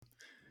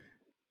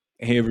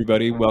Hey,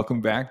 everybody, welcome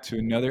back to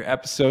another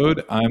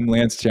episode. I'm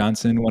Lance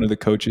Johnson, one of the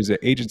coaches at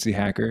Agency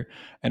Hacker,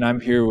 and I'm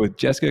here with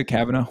Jessica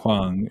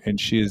Cavanaugh-Huang, and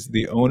she is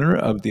the owner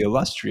of the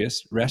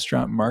illustrious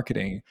Restaurant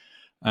Marketing.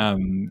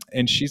 And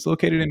she's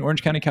located in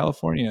Orange County,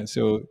 California.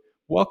 So,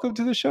 welcome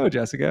to the show,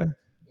 Jessica.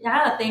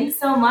 Yeah, thanks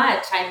so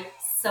much. I'm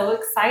so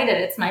excited.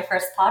 It's my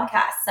first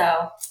podcast,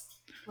 so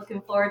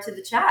looking forward to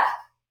the chat.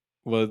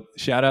 Well,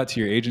 shout out to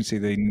your agency.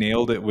 They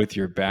nailed it with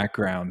your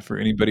background. For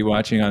anybody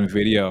watching on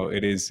video,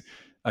 it is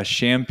a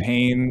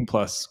champagne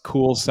plus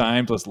cool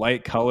sign plus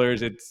light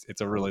colors.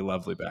 It's a really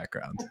lovely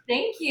background.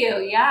 Thank you.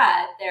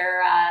 Yeah,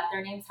 their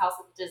name's House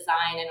of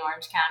Design in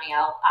Orange County.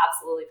 I'll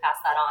absolutely pass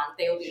that on.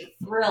 They will be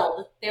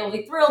thrilled. They will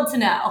be thrilled to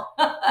know.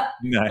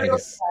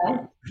 Thrilled Nice.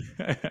 to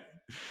know.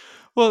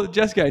 Well,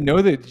 Jessica, I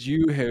know that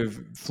you have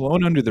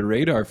flown under the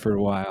radar for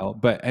a while,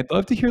 but I'd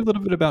love to hear a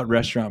little bit about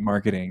restaurant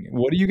marketing.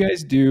 What do you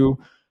guys do?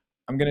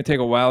 I'm going to take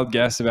a wild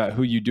guess about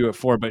who you do it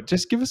for, but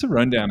just give us a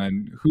rundown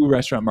on who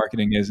restaurant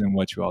marketing is and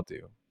what you all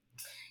do.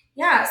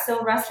 Yeah,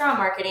 so Restaurant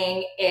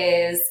Marketing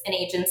is an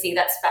agency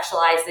that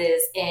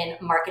specializes in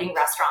marketing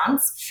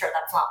restaurants. Sure,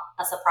 that's not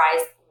a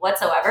surprise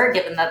whatsoever,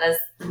 given that is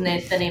the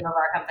name of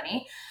our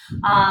company.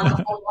 A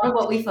lot of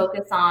what we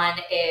focus on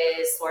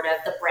is sort of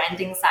the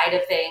branding side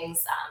of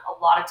things.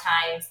 A lot of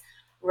times,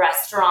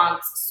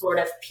 restaurants sort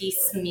of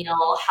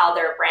piecemeal how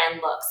their brand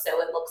looks. So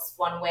it looks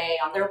one way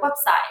on their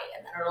website,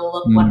 and then it'll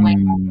look one way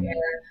Mm,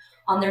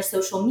 on their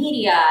social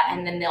media,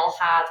 and then they'll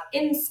have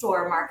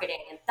in-store marketing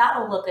and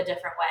that'll look a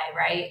different way,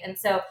 right? And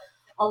so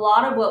a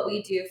lot of what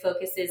we do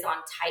focuses on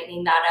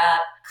tightening that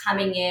up,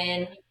 coming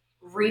in,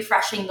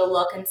 refreshing the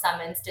look in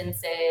some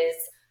instances.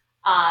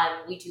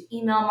 We do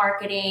email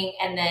marketing,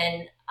 and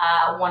then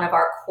one of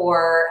our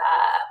core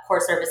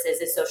services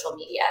is social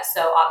media.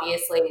 So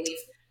obviously we've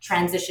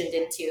transitioned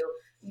into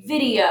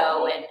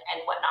video and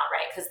whatnot,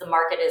 right? Because the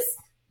market has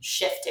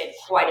shifted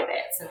quite a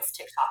bit since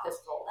TikTok has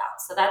rolled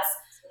out. So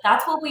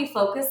that's what we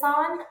focus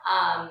on.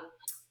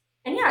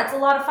 And yeah, it's a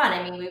lot of fun.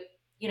 I mean,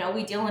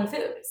 we deal in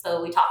food,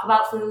 so we talk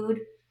about food,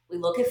 we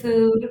look at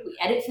food, we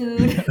edit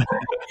food.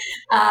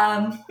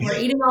 We're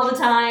eating all the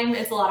time.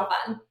 It's a lot of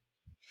fun.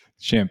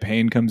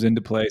 Champagne comes into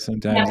play Yeah,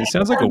 sometimes. It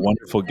sounds like a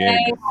wonderful gig.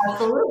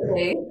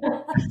 absolutely,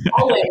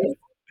 always.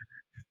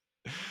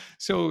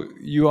 So,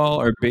 you all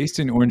are based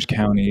in Orange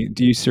County.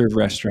 Do you serve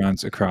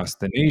restaurants across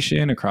the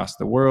nation, across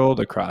the world,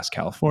 across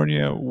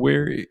California?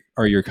 Where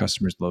are your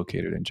customers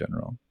located in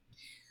general?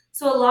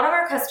 So a lot of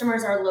our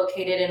customers are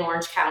located in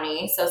Orange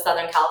County, so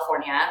Southern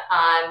California.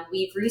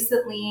 We've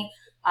recently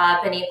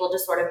been able to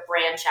sort of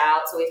branch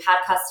out. So we've had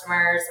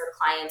customers or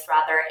clients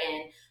rather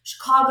in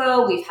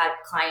Chicago. We've had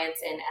clients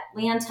in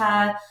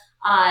Atlanta.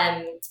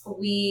 Um,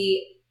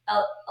 we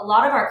a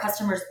lot of our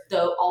customers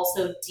though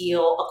also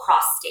deal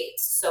across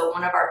states. So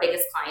one of our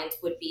biggest clients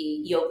would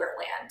be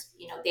Yogurtland.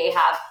 They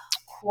have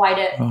quite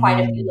a few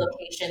Um,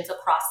 locations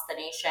across the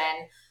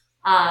nation.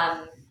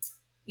 Um,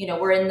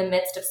 we're in the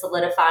midst of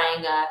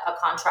solidifying a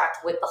contract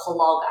with the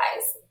Halal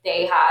Guys.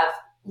 They have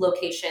oh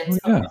locations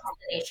yeah, across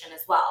the nation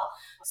as well.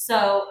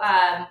 So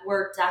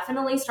we're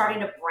definitely starting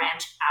to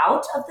branch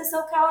out of the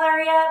SoCal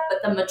area,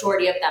 but the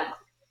majority of them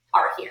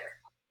are here.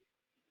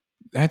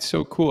 that's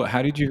so cool.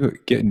 How did you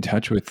get in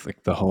touch with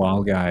like the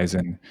Halal Guys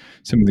and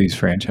some of these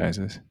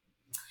franchises?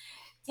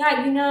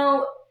 Yeah,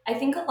 I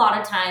think a lot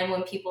of time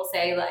when people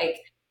say like,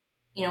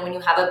 when you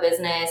have a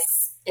business,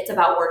 it's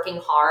about working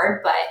hard,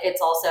 but it's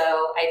also,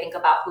 I think,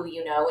 about who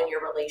you know and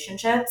your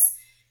relationships.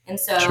 And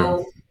Sure.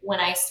 so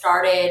when I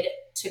started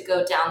to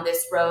go down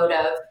this road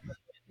of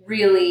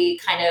really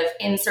kind of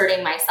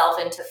inserting myself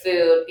into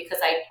food, because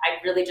I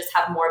really just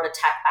have more of a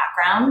tech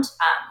background,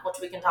 which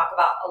we can talk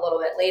about a little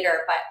bit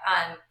later.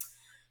 But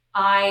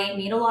I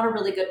made a lot of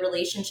really good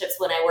relationships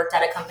when I worked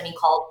at a company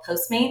called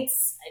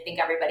Postmates. I think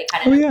everybody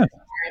kind of Oh knows yeah.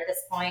 at this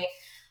point.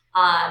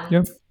 Um,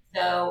 Yep.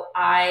 so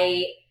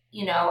I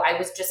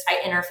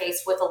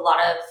interfaced with a lot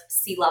of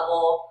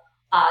C-level,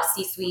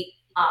 C-suite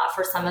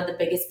for some of the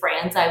biggest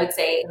brands, I would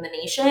say, in the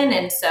nation.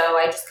 And so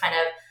I just kind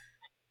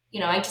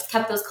of, I just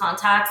kept those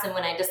contacts. And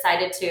when I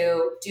decided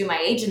to do my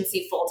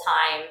agency full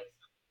time,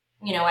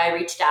 I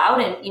reached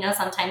out, and,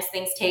 sometimes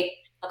things take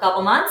a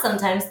couple months,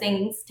 sometimes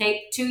things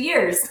take 2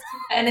 years.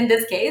 And in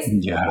this case,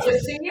 Yeah. it took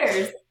 2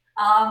 years.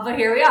 But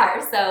here we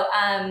are. So,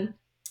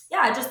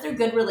 yeah, just through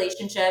good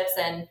relationships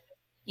and,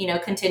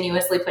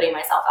 continuously putting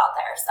myself out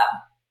there.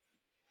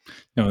 So,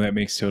 No, that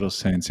makes total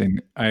sense.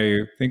 And I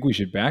think we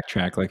should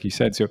backtrack, like you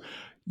said. So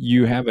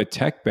you have a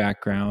tech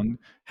background.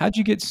 How'd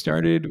you get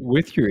started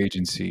with your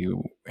agency?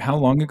 How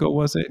long ago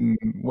was it and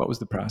what was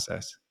the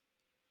process?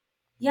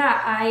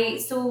 yeah,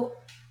 so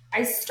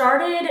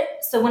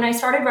when I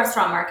started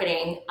restaurant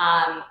marketing,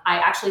 I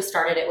actually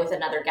started it with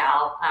another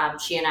gal.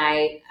 She and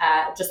I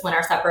just went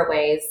our separate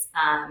ways.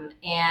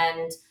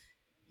 And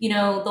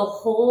the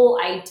whole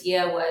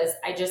idea was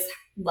I just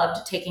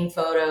loved taking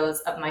photos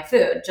of my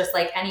food, just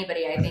like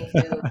anybody, I think,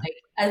 who like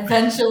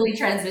eventually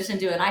transitioned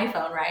to an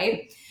iPhone,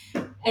 right?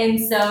 And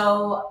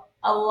so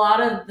a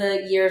lot of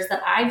the years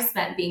that I've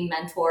spent being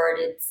mentored,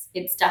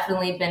 it's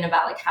definitely been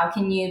about like how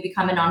can you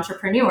become an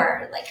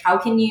entrepreneur? Like how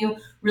can you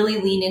really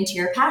lean into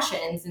your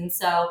passions? And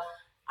so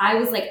I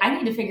was like, I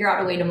need to figure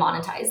out a way to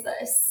monetize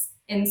this.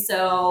 And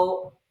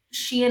so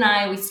she and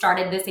I, we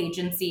started this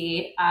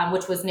agency,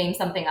 which was named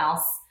something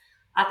else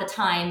at the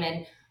time.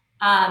 And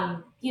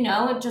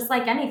just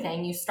like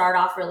anything, you start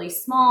off really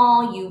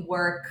small, you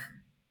work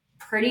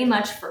pretty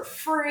much for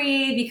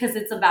free because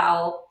it's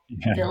about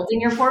Yeah. building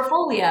your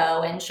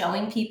portfolio and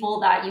showing people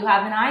that you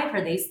have an eye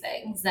for these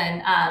things.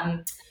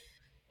 And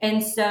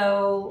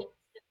so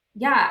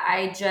yeah,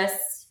 I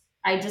just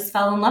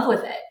fell in love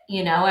with it.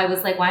 I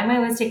was like, why am I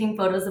always taking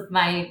photos of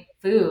my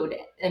food?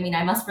 I mean,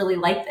 I must really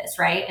like this,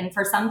 right? And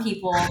for some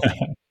people,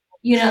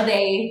 you know,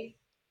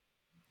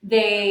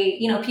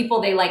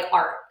 people, they like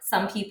art.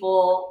 Some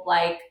people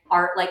like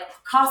art, like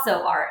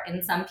Picasso art,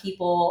 and some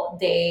people,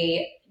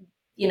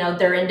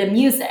 they're into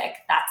music.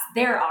 That's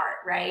their art,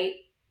 right?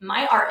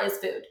 My art is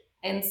food.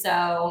 And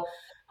so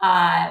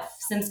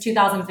since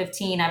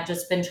 2015, I've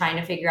just been trying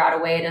to figure out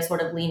a way to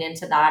sort of lean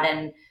into that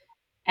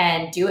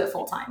and do it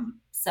full time.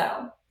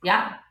 So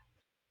yeah.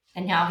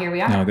 And now here we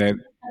No, are.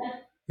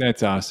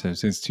 that's awesome.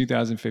 Since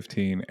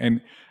 2015,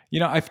 and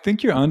I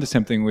think you're onto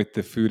something with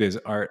the food as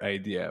art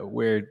idea,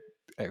 where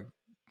uh,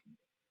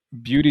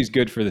 beauty is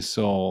good for the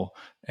soul,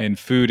 and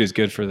food is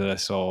good for the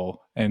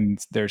soul, and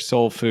they're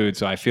soul food.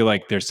 So I feel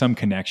like there's some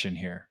connection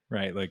here,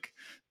 right? Like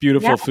Yeah.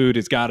 beautiful food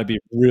has got to be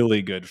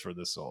really good for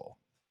the soul.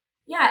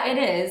 Yeah, it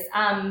is.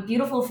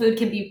 Beautiful food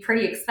can be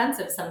pretty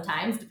expensive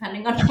sometimes,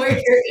 depending on where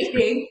you're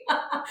eating.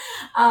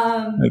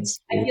 That's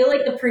I true. feel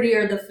like the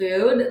prettier the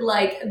food,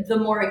 like the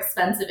more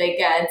expensive it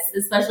gets,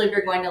 especially if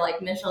you're going to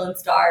like Michelin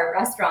star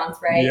restaurants,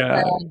 right?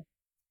 Yeah,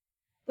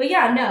 But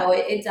yeah, no,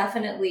 it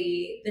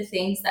definitely the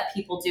things that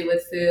people do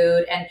with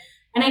food, and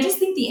I just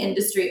think the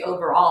industry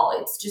overall,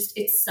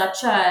 it's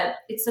such a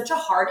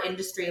hard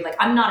industry. Like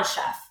I'm not a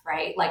chef,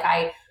 right? Like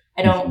I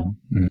don't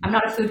mhm, mhm. I'm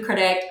not a food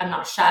critic, I'm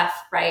not a chef,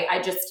 right?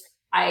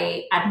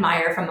 I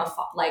admire from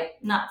afar, like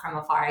not from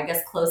afar, I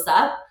guess close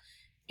up.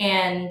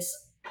 And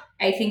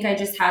I think I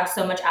just have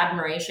so much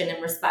admiration and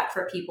respect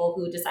for people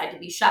who decide to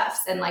be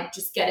chefs and like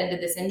just get into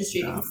this industry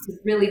Yeah, because it's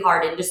a really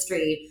hard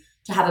industry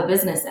to have a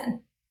business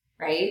in,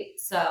 right?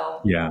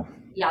 So yeah.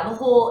 yeah,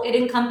 it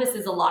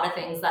encompasses a lot of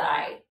things that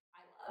I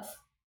love.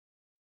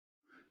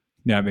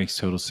 That makes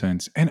total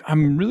sense. And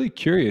I'm really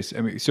curious. I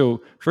mean,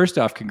 so first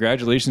off,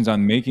 congratulations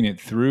on making it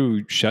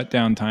through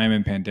shutdown time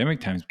and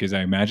pandemic times, because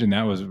I imagine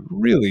that was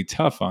really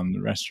tough on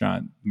the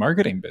restaurant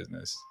marketing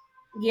business.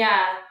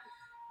 Yeah,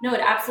 no, it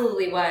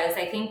absolutely was.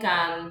 I think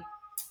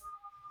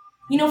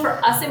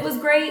for us it was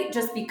great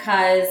just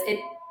because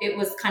it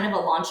was kind of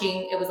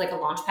it was like a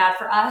launch pad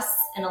for us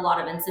in a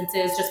lot of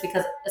instances, just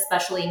because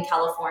especially in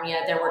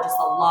California there were just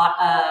a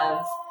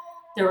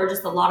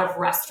lot of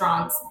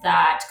restaurants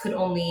that could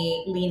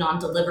only lean on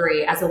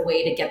delivery as a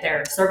way to get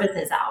their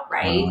services out,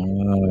 right?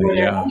 Or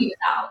their Yeah. menus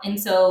out. And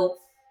so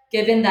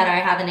given that I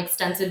have an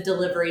extensive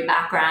delivery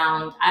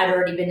background, I'd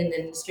already been in the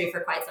industry for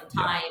quite some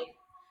Yeah. time.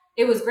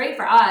 It was great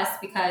for us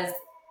because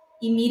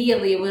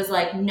immediately it was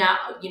like now,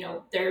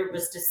 there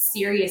was just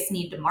serious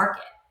need to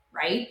market,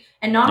 right?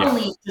 And not Yeah.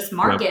 only just Yep.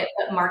 market,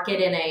 but market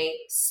in a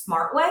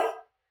smart way.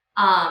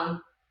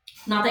 Um,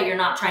 Not that you're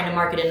not trying to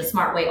market in a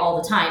smart way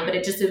all the time, but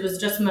it was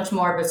just much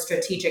more of a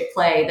strategic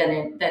play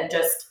than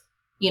just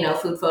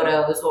food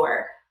photos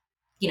or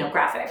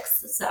graphics.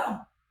 So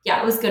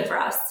yeah, it was good for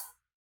us.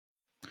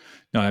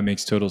 No, that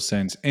makes total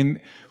sense.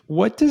 And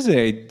what does an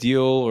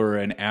ideal or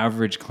an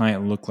average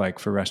client look like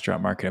for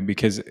restaurant marketing?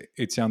 Because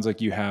it sounds like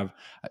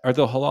are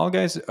the Halal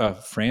Guys a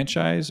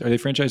franchise? Are they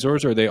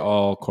franchisors or are they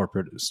all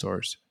corporate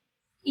stores?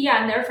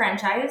 Yeah, and they're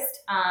franchised.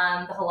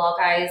 The Halal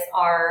Guys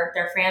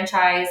they're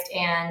franchised,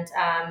 and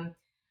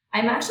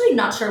I'm actually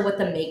not sure what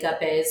the makeup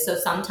is. So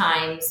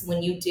sometimes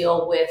when you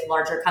deal with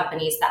larger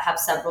companies that have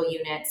several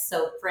units,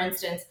 so for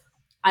instance,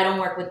 I don't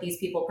work with these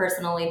people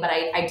personally, but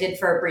I did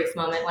for a brief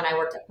moment when I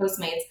worked at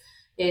Postmates.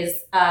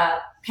 Is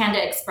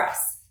Panda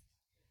Express.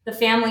 The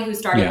family who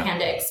started Yeah.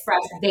 Panda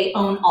Express, they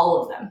own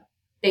all of them.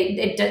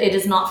 It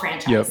is not Yep.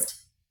 franchised.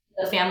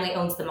 The family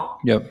owns them all.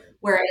 Yep.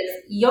 Whereas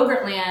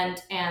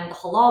Yogurtland and the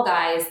Halal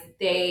Guys,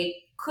 they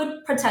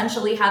could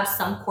potentially have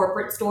some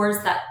corporate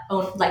stores that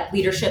own, like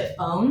leadership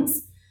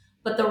owns,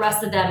 but the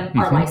rest of them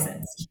are Hmm.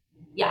 licensed.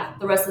 Yeah,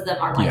 the rest of them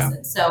are Yeah.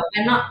 licensed. So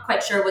I'm not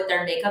quite sure what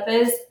their makeup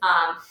is,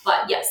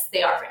 but yes,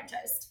 they are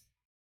franchised.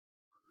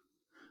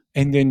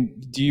 And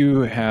then do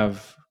you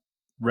have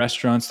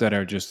restaurants that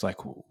are just like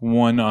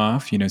one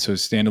off, so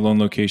standalone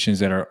locations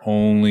that are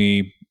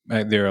only,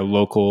 they're a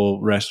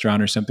local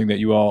restaurant or something that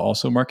you all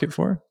also market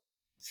for?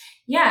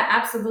 Yeah,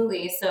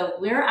 absolutely. So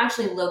we're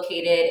actually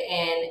located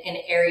in an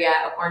area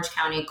of Orange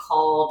County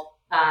called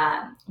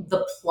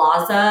the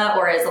Plaza,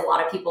 or as a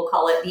lot of people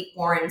call it, the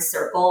Orange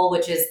Circle,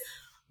 which is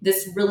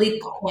this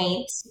really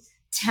quaint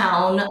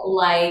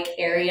town-like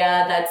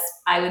area that's,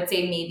 I would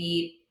say,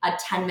 maybe a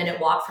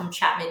 10-minute walk from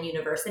Chapman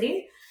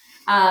University.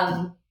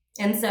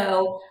 And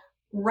so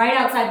right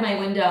outside my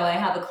window, I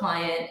have a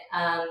client.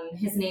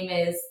 His name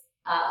is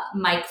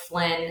Mike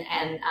Flynn,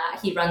 and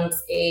he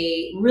runs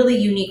a really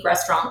unique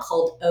restaurant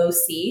called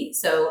OC.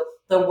 So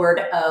the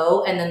word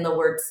O and then the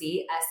word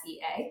C,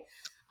 SEA.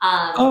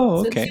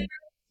 Oh, So it's okay. super,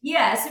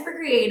 yeah, super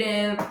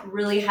creative,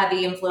 really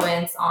heavy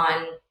influence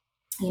on,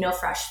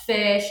 fresh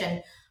fish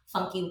and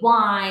funky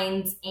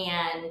wines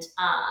and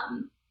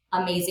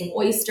amazing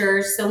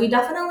oysters. So we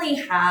definitely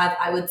have,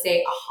 I would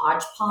say, a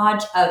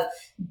hodgepodge of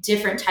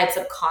different types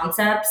of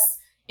concepts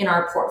in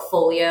our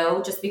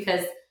portfolio, just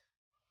because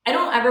I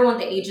don't ever want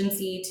the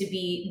agency to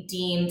be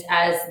deemed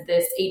as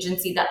this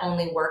agency that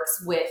only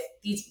works with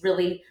these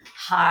really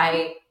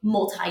high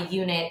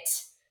multi-unit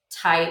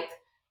type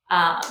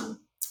um,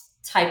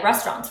 type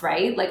restaurants,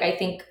 right? Like I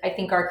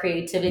think our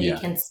creativity Yeah.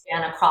 can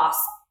span across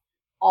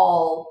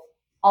all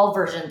all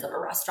versions of a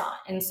restaurant.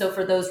 And so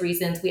for those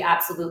reasons, we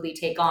absolutely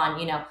take on,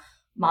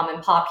 mom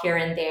and pop here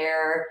and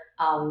there,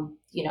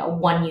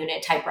 one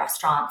unit type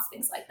restaurants,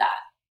 things like that.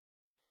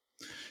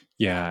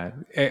 Yeah,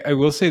 I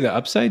will say the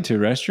upside to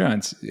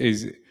restaurants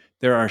is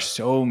there are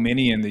so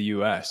many in the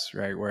US,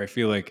 right? Where I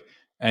feel like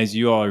as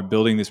you all are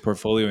building this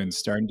portfolio and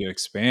starting to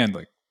expand,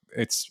 like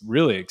it's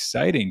really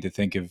exciting to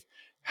think of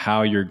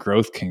how your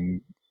growth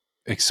can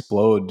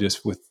explode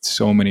just with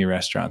so many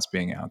restaurants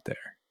being out there.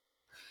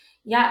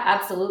 Yeah,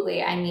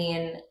 absolutely. I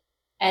mean,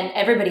 and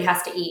everybody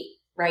has to eat,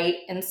 right?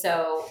 And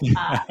so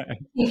at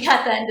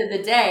the end of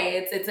the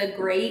day, it's a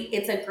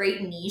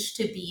great niche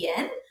to be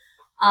in.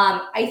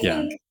 I Yeah.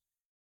 think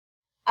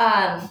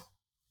um,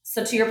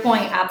 so. To your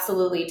point,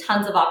 absolutely,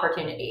 tons of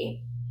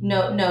opportunity,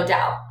 no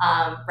doubt,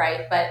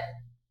 right? But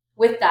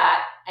with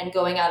that and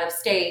going out of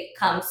state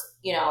comes,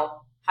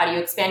 how do you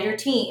expand your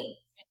team,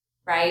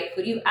 right?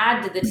 Who do you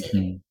add to the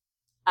team? Mhm.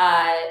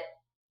 Uh,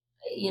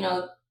 you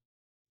know,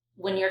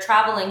 when you're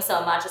traveling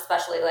so much,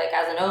 especially like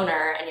as an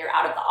owner and you're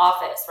out of the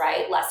office,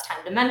 right? Less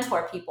time to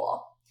mentor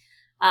people.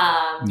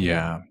 Um,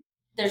 Yeah.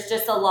 there's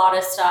just a lot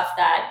of stuff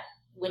that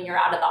when you're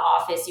out of the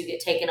office, you get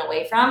taken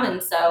away from.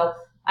 And so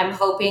I'm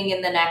hoping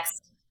in the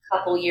next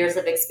couple years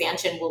of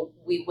expansion,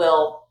 we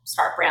will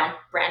start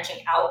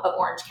branching out of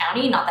Orange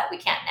County. Not that we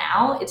can't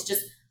now. It's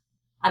just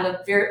I'm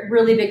a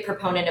really big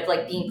proponent of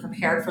like being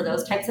prepared for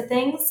those types of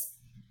things.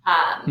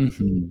 Um,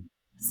 Mhm.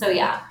 so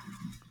yeah,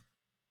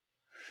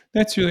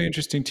 That's really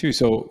interesting too.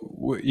 So,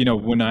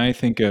 when I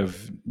think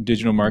of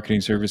digital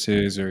marketing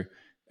services or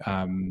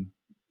um,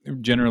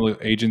 general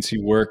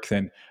agency work,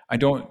 then I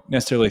don't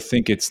necessarily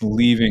think it's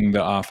leaving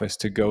the office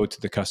to go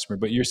to the customer.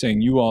 But you're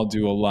saying you all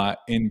do a lot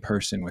in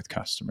person with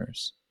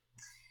customers.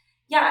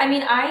 yeah. I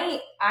mean,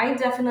 I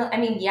definitely. I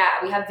mean, yeah,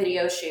 we have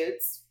video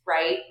shoots,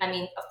 right? I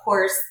mean, of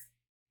course,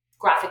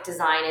 graphic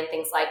design and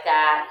things like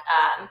that.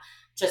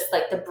 Just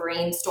like the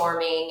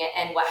brainstorming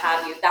and what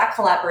have you. That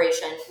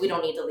collaboration, we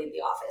don't need to leave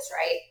the office,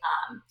 right?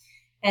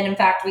 And in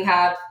fact, we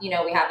have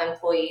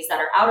employees that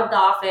are out of the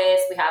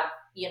office. We have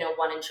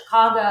one in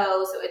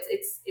Chicago, so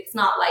it's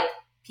not like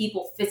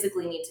people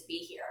physically need to be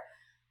here.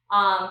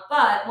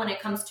 But when it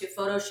comes to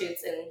photo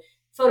shoots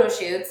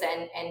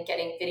and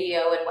getting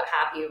video and what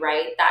have you,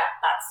 right?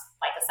 That's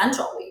like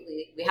essential.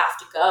 We have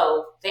to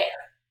go there.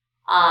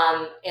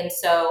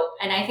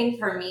 And I think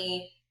for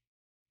me,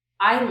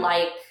 I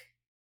like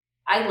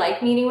I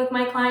like meeting with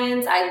my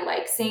clients. I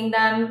like seeing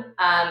them.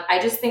 I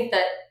just think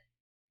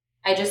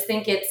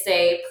it's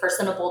a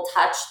personable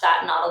touch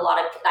that not a lot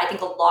of I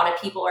think a lot of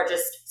people are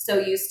just so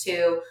used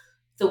to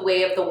the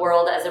way of the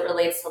world as it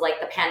relates to like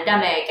the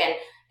pandemic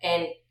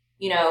and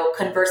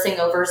conversing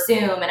over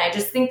Zoom. And I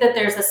just think that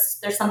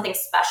there's something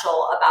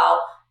special about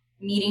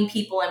meeting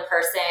people in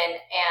person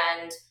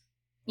and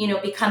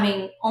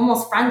becoming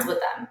almost friends with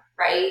them,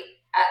 right?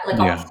 Like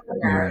a Yeah.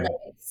 partner.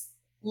 Yeah.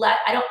 Like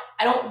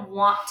I don't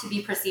want to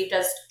be perceived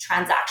as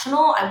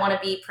transactional. I want to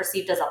be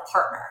perceived as a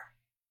partner,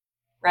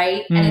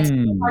 right? And it's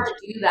really hard Hmm.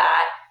 to do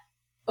that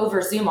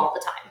over Zoom all the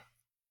time.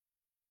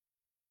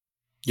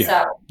 Yeah.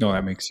 So No,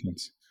 that makes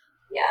sense.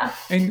 yeah.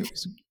 And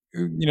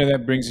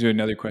that brings you to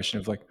another question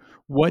of like,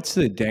 what's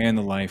the day in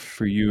the life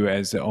for you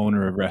as the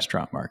owner of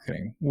restaurant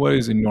marketing? What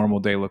does a normal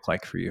day look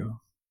like for you?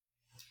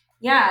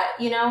 Yeah,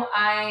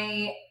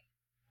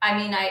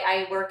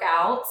 I work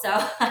out, so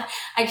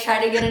I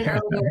try to get an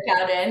early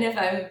workout in if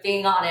I'm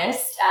being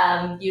honest,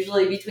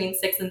 usually between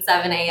 6 and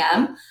 7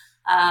 a.m.,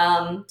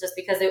 just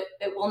because it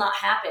will not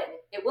happen.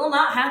 It will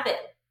not happen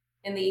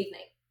in the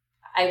evening.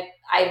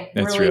 I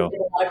That's really real. give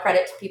a lot of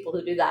credit to people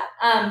who do that.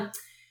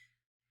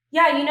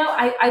 Yeah,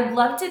 I'd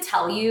love to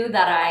tell you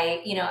that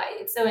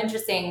it's so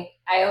interesting.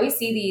 I always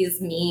see these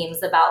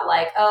memes about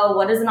like, oh,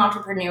 what does an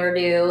entrepreneur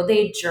do?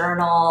 They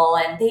journal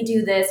and they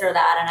do this or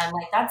that. And I'm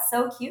like, that's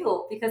so cute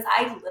because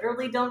I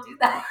literally don't do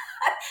that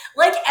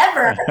like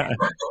ever.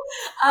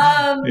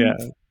 Um, Yeah,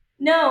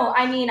 no,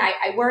 I mean,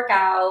 I work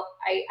out.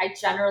 I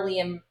generally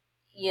am,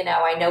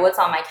 I know what's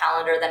on my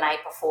calendar the night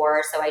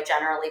before. So I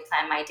generally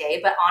plan my day.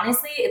 But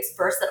honestly, it's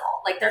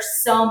versatile. Like there's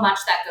so much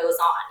that goes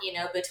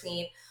on,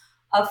 between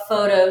a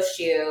photo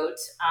shoot,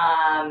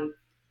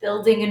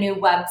 building a new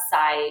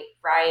website,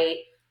 right?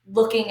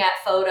 Looking at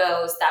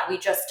photos that we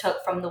just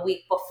took from the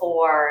week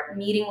before,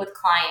 meeting with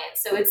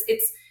clients. So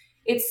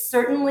it's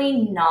certainly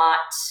not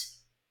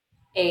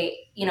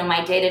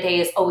my day to day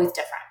is always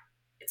different.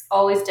 It's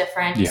always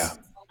different. Yeah.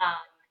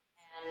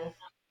 And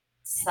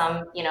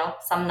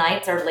some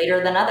nights are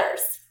later than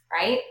others,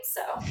 right?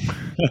 So,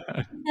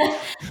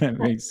 That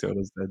makes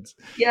total sense.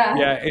 yeah.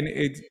 Yeah, and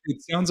it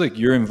sounds like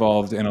you're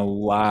involved in a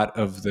lot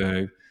of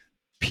the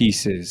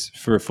pieces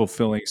for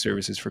fulfilling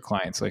services for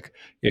clients. Like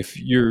if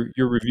you're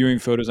reviewing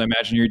photos, I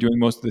imagine you're doing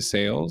most of the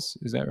sales.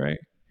 Is that right?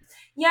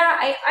 Yeah,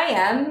 I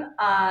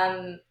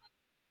am.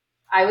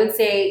 I would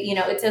say,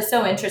 it's just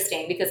so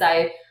interesting because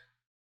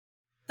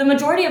the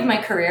majority of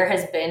my career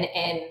has been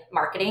in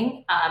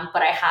marketing,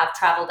 but I have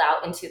traveled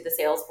out into the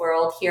sales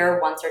world here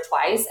once or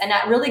twice, and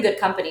at really good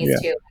companies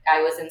Yeah. too. Like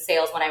I was in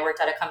sales when I worked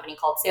at a company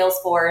called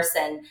Salesforce,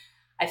 and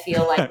I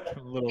feel like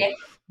little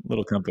it's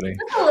little company.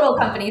 a little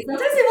company.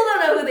 Sometimes people don't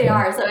know who they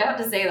are, so I have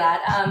to say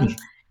that.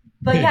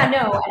 But yeah, Yeah.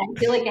 no, and I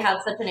feel like they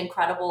have such an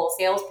incredible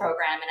sales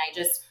program, and I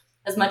just,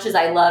 as much as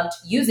I loved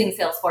using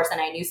Salesforce and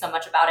I knew so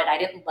much about it, I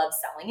didn't love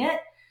selling it.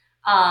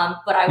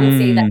 But I would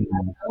say that in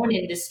Mm, my own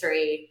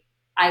industry,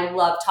 I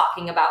love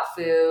talking about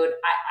food.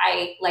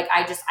 I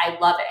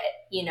love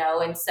it,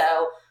 and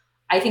so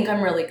I think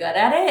I'm really good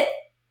at it.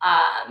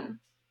 Um,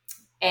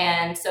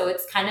 and so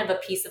it's kind of a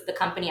piece of the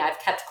company I've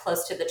kept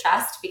close to the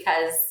chest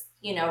because,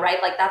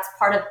 right, like that's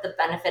part of the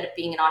benefit of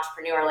being an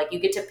entrepreneur. Like you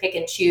get to pick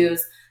and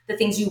choose the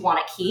things you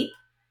want to keep,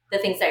 the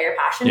things that you're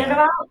passionate yeah.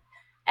 about.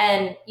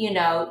 And,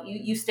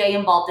 you stay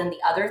involved in the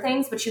other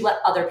things, but you let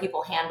other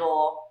people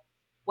handle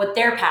what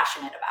they're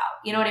passionate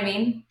about. You know what I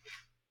mean?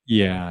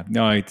 Yeah,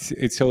 no, it's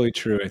totally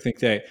true. I think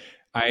that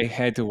I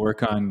had to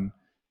work on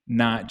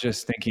not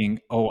just thinking,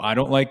 "Oh, I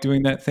don't like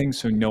doing that thing,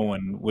 so no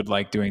one would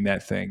like doing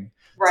that thing."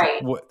 So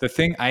Right. what the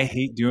thing I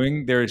hate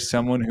doing, there is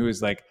someone who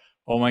is like,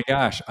 "Oh my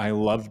gosh, I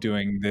love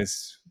doing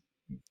this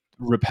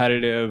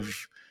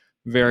repetitive,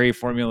 very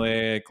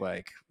formulaic,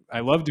 like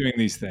I love doing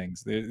these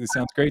things. This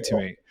sounds great to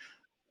me."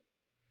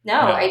 No,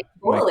 Yeah, I like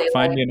totally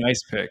find like, me an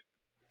ice pick.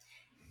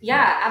 Yeah.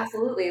 yeah,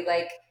 absolutely.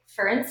 Like,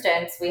 for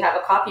instance, we have a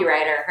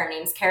copywriter. Her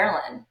name's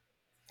Carolyn.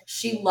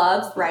 She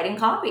loves writing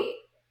copy.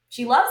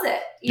 She loves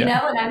it,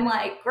 Yeah. and I'm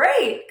like,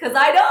 great, because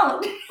I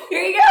don't.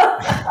 Here you go.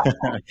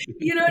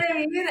 You know what I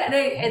mean? And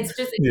it's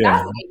Yeah.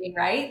 fascinating,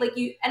 right? Like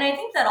and I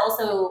think that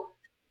also,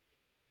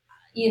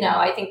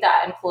 I think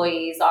that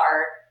employees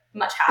are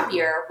much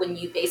happier when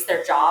you base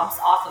their jobs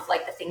off of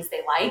like the things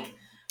they like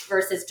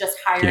versus just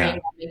hiring Yeah. them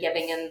and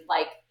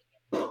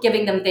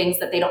giving them things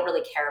that they don't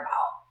really care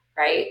about,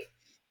 right?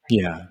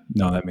 Yeah.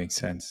 No, that makes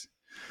sense.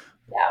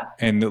 Yeah.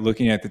 And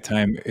looking at the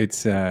time,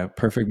 it's a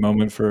perfect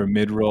moment for a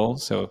mid roll.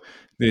 So,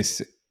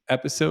 this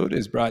episode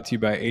is brought to you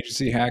by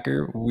Agency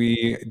Hacker.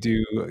 We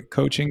do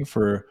coaching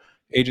for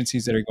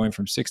agencies that are going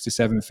from 6 to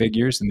 7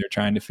 figures and they're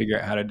trying to figure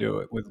out how to do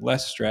it with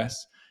less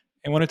stress.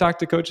 And want to talk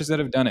to coaches that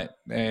have done it.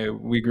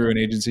 We grew an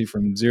agency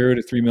from 0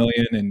 to 3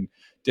 million and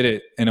did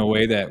it in a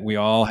way that we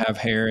all have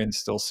hair and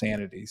still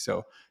sanity.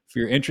 So, if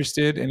you're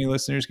interested, any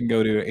listeners can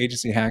go to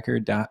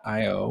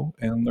agencyhacker.io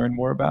and learn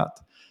more about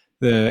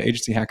the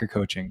agency hacker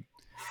coaching.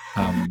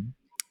 Um,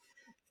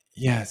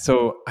 yeah,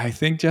 so I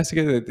think,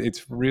 Jessica, that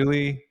it's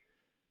really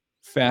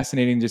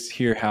fascinating just to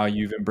hear how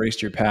you've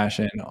embraced your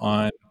passion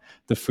on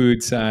the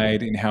food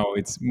side and how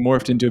it's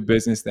morphed into a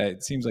business that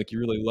it seems like you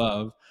really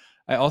love.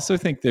 I also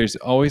think there's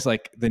always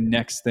like the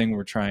next thing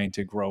we're trying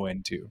to grow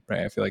into,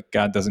 right? I feel like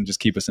God doesn't just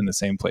keep us in the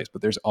same place,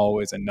 but there's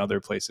always another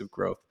place of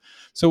growth.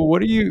 So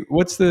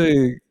what's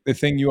the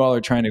thing you all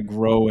are trying to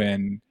grow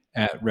in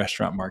at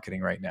restaurant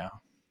marketing right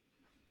now?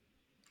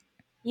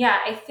 Yeah,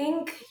 I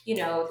think,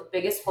 the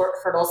biggest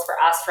hurdles for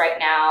us right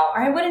now,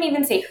 or I wouldn't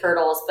even say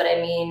hurdles, but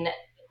I mean,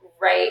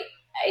 right,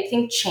 I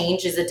think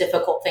change is a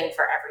difficult thing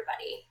for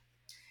everybody.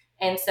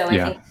 And so I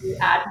Yeah. think when you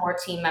add more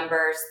team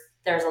members,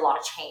 there's a lot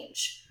of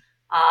change.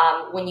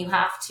 When you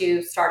have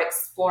to start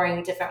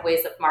exploring different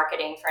ways of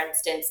marketing, for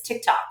instance,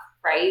 TikTok,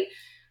 right?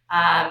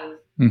 Not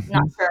Hmm.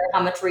 sure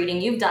how much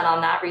reading you've done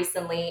on that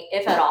recently,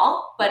 if at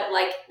all, but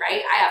like,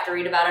 right, I have to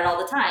read about it all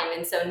the time.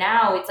 And so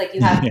now it's like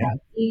you have Yeah.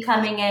 Gen Z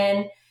coming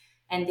in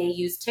and they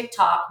use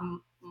TikTok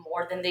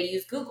more than they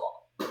use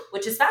Google,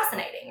 which is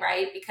fascinating,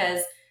 right? Because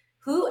Yeah.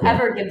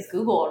 whoever gives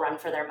Google a run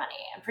for their money?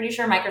 I'm pretty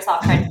sure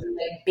Microsoft tried to do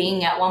like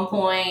Bing at one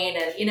point,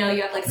 and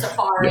you have like Yeah.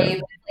 Safari.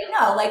 But like,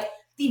 no, like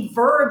the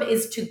verb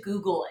is to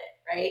Google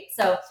it, right?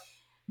 So,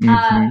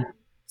 Hmm.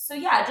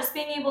 yeah, just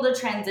being able to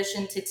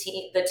transition to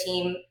the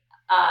team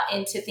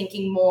into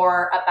thinking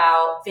more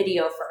about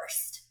video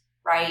first,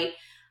 right?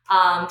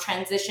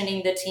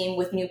 Transitioning the team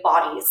with new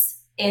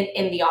bodies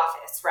in the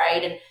office,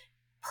 right? And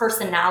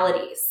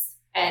personalities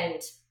and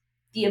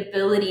the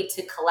ability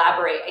to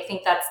collaborate. I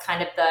think that's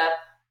kind of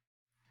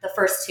the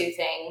first two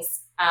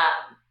things.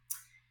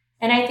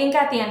 And I think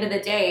at the end of the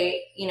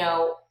day,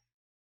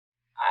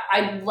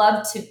 I'd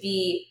love to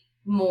be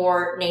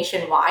more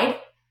nationwide,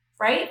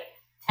 right?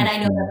 And I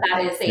know that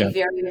Hmm. that is Yeah. a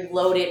very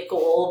loaded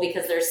goal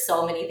because there's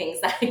so many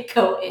things that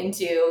go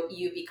into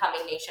you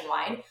becoming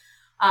nationwide.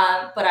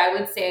 But I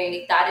would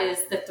say that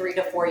is the 3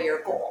 to 4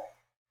 year goal.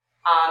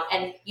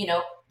 And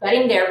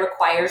getting there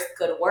requires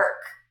good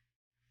work,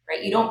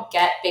 right? You don't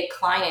get big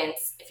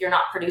clients if you're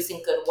not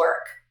producing good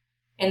work.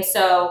 And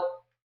so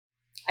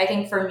I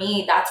think for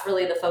me, that's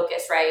really the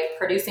focus, right?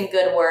 Producing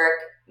good work,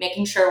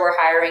 making sure we're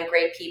hiring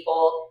great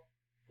people,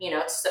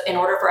 so in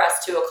order for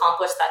us to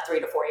accomplish that 3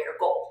 to 4 year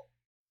goal.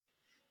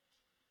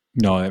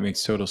 No, that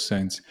makes total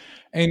sense.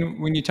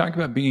 And when you talk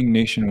about being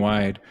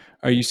nationwide,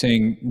 are you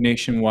saying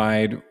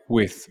nationwide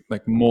with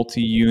like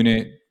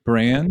multi-unit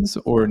brands,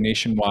 or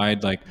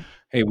nationwide like,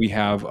 hey, we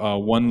have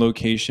one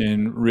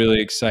location,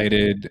 really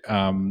excited,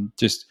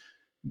 just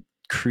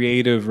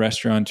creative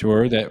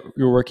restaurateur that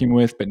you're working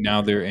with, but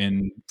now they're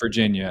in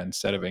Virginia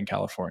instead of in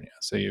California.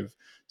 So you've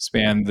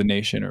spanned the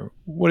nation, or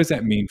what does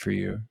that mean for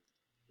you?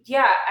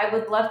 Yeah, I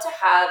would love to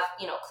have,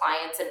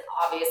 clients in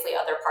obviously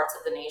other parts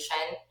of the nation.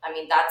 I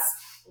mean, that's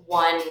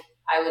one,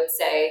 I would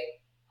say,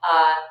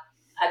 uh,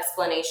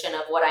 explanation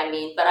of what I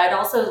mean. But I'd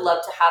also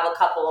love to have a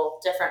couple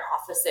different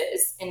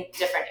offices in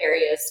different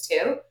areas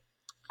too.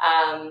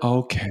 Um,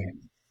 Okay,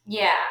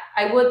 yeah,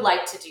 I would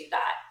like to do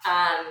that.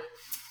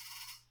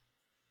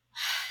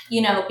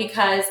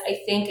 Because I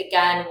think,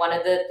 again, one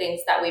of the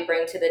things that we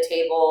bring to the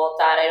table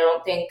that I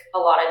don't think a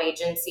lot of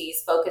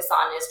agencies focus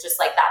on is just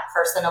like that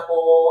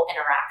personable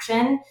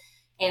interaction.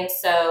 And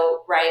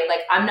so, right,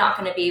 like I'm not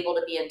going to be able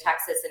to be in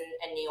Texas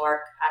and New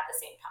York at the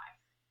same time,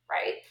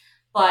 right?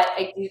 But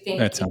I do think,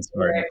 that sounds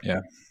hard.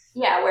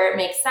 Yeah. where it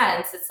makes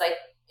sense, it's like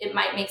it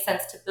might make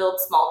sense to build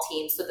small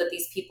teams so that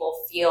these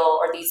people feel,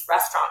 or these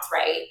restaurants,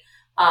 right,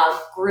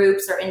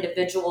 groups or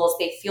individuals,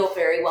 they feel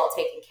very well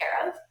taken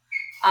care of.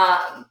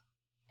 Um,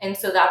 and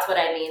so that's what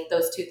I mean.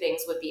 Those two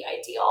things would be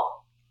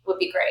ideal, would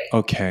be great.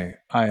 Okay.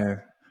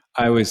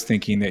 I was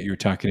thinking that you were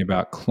talking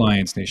about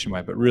clients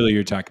nationwide, but really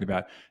you're talking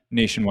about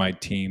nationwide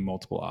team,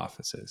 multiple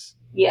offices.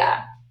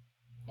 Yeah.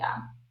 Yeah.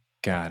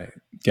 Got it.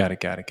 Got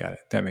it. Got it. Got it.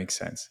 That makes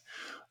sense.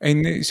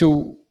 And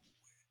so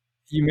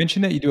you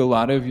mentioned that you do a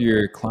lot of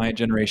your client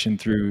generation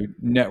through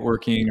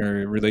networking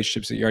or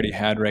relationships that you already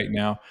had right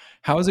now.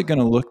 How is it going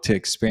to look to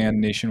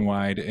expand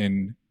nationwide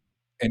and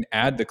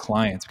add the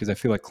clients? Because I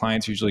feel like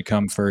clients usually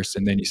come first,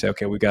 and then you say,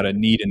 okay, we got a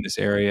need in this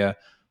area.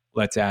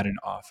 Let's add an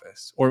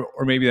office. Or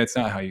maybe that's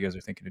not how you guys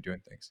are thinking of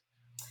doing things.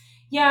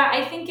 Yeah,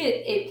 I think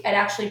it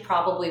actually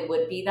probably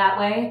would be that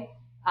way.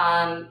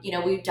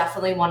 We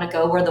definitely want to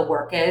go where the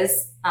work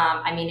is.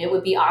 I mean, it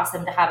would be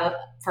awesome to have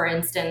for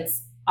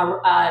instance,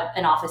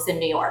 an office in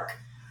New York,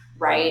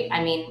 right?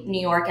 I mean,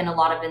 New York in a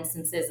lot of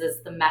instances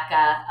is the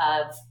mecca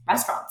of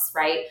restaurants,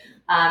 right?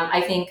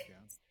 I think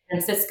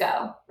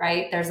Francisco,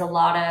 right? There's a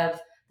lot of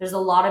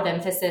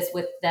emphasis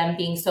with them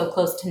being so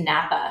close to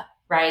Napa,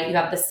 right? You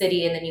have the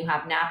city and then you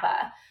have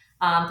Napa.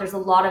 There's a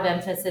lot of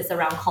emphasis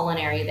around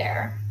culinary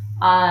there.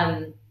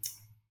 Um,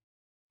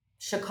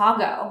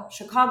 Chicago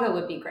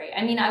would be great.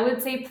 I mean, I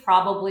would say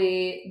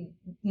probably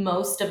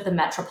most of the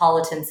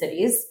metropolitan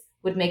cities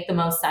would make the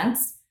most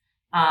sense.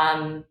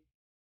 Um,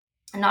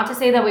 Not to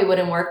say that we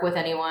wouldn't work with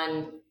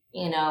anyone,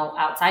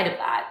 outside of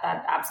that.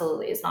 That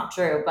absolutely is not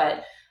true.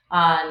 But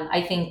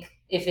I think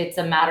if it's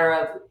a matter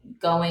of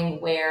going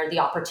where the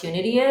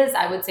opportunity is,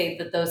 I would say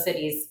that those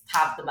cities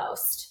have the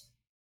most.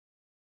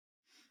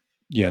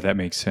 Yeah, that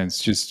makes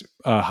sense. Just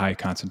a high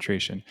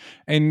concentration.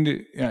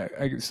 And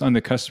I guess on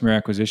the customer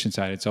acquisition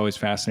side, it's always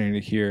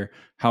fascinating to hear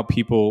how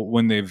people,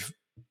 when they've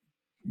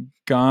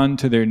gone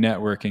to their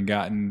network and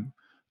gotten,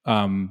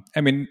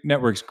 I mean,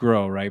 networks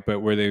grow, right?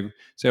 But where they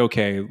say,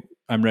 okay,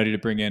 I'm ready to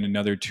bring in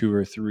another two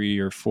or three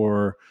or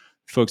four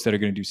folks that are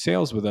going to do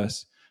sales with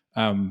us.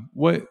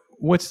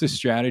 What's the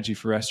strategy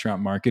for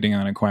restaurant marketing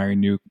on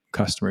acquiring new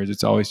customers?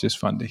 It's always just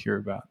fun to hear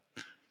about.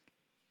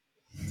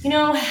 You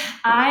know,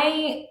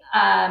 I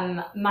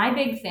my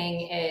big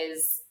thing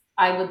is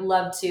I would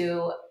love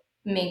to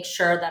make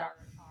sure that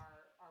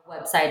our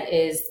website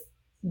is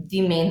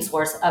the main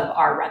source of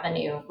our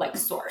revenue, like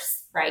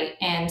source, right?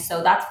 And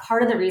so that's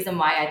part of the reason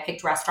why I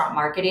picked restaurant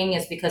marketing,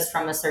 is because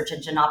from a search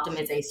engine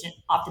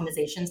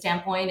optimization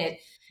standpoint,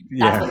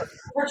 that's what Yeah. they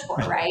search for,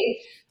 right?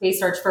 They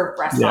search for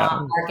Yeah.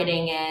 restaurant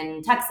marketing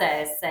in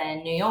Texas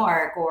and New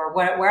York or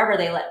wherever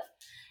they live.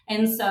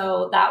 And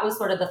so that was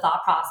sort of the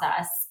thought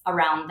process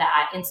around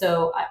that. And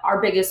so our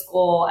biggest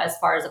goal as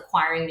far as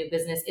acquiring new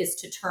business is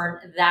to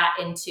turn that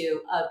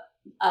into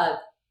a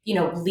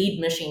lead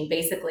machine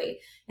basically.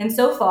 And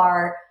so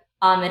far,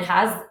 it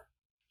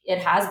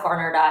has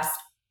garnered us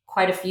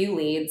quite a few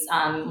leads.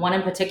 One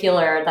in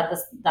particular that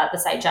the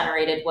site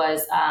generated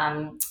was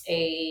an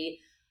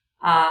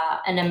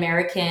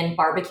American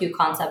barbecue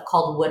concept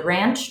called Wood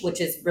Ranch,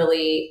 which is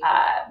really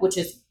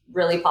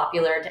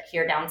popular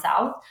here down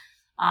south.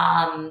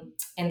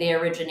 And they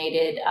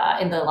originated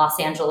in the Los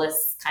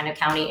Angeles kind of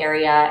county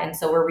area, and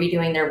so we're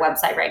redoing their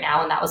website right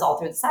now, and that was all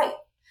through the site.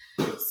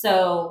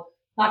 So,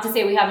 not to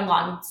say we haven't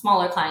gotten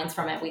smaller clients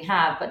from it, we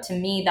have, but to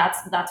me,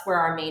 that's where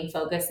our main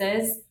focus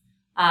is.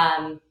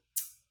 Um,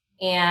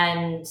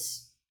 and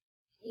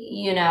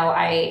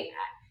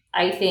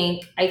I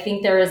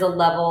think there is a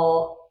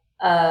level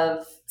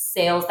of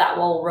sales that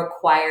will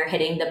require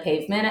hitting the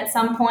pavement at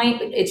some point.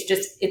 But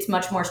it's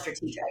much more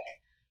strategic,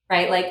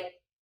 right? Like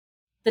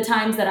the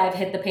times that I've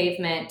hit the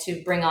pavement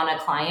to bring on a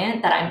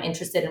client that I'm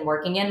interested in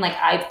working in, like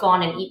I've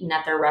gone and eaten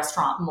at their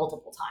restaurant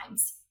multiple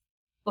times.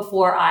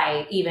 before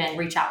I even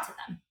reach out to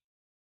them.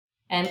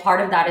 And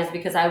part of that is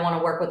because I want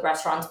to work with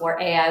restaurants where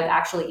I would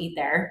actually eat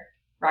there,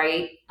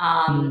 right?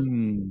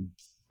 Hmm.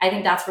 I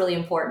think that's really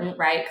important,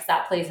 right? Because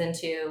that plays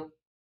into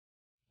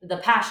the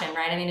passion,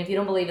 right? I mean, if you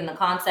don't believe in the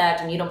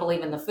concept and you don't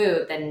believe in the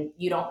food, then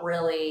you don't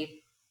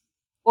really,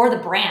 or the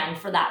brand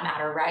for that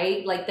matter,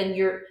 right? Like then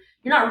you're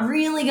not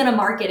really going to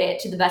market it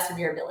to the best of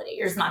your ability.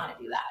 You're just not going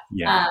to do that.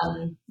 Yeah.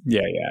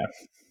 Yeah. Yeah.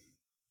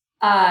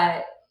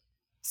 Uh,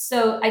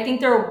 so I think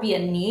there will be a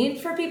need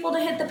for people to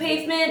hit the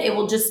pavement.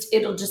 It'll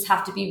just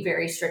have to be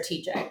very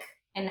strategic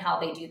in how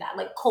they do that.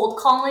 Like cold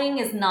calling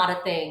is not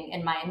a thing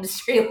in my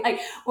industry. Like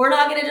we're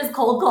not going to just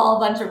cold call a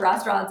bunch of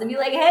restaurants and be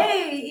like,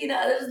 hey,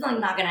 this is not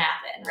going to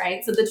happen,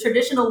 right? So the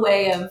traditional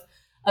way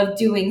of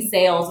doing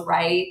sales,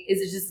 right,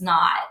 is just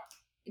not.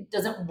 It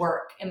doesn't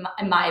work in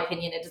my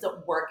opinion. It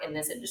doesn't work in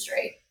this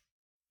industry.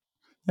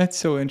 That's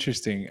so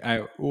interesting.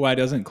 Why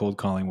doesn't cold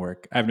calling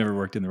work? I've never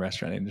worked in the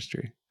restaurant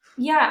industry.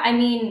 Yeah, I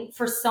mean,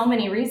 for so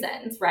many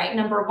reasons, right?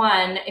 Number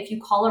one, if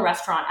you call a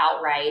restaurant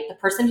outright, the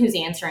person who's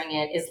answering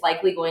it is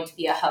likely going to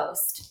be a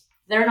host.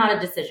 They're not a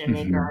decision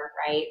maker,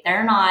 Hmm. right?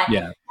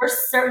 Yeah. We're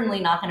certainly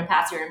not going to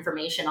pass your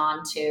information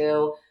on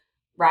to,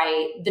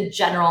 right, the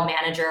general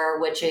manager,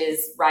 which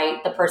is,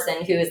 right, the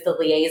person who is the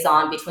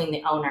liaison between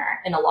the owner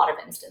in a lot of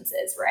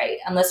instances, right?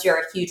 Unless you're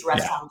a huge Yeah.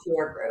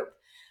 restaurateur group.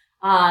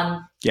 Yeah.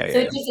 So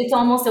Yeah. it's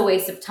almost a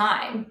waste of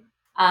time.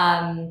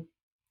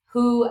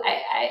 Who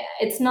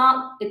it's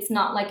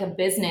not like a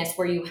business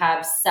where you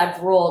have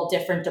several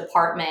different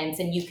departments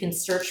and you can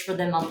search for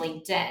them on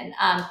LinkedIn.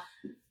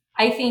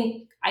 I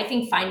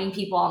think finding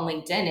people on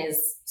LinkedIn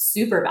is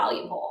super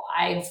valuable.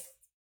 I've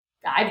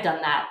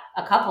done that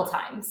a couple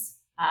times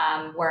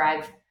where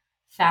I've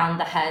found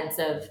the heads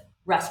of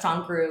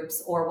restaurant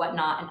groups or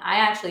whatnot, and I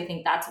actually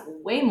think that's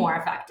way more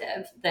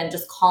effective than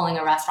just calling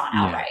a restaurant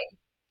Yeah. outright,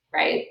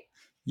 right?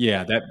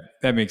 Yeah,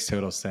 that makes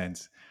total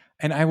sense.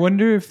 And I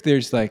wonder if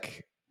there's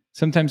like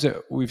sometimes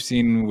we've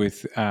seen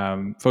with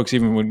folks,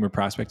 even when we're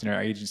prospecting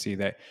our agency,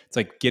 that it's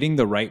like getting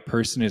the right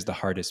person is the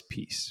hardest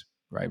piece,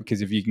 right?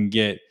 Because if you can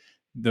get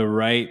the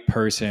right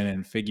person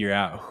and figure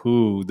out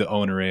who the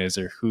owner is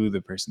or who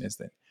the person is,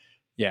 then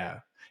yeah.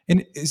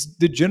 And is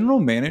the general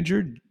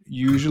manager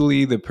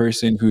usually the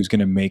person who's going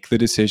to make the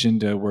decision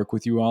to work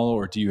with you all,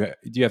 or do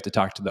you have to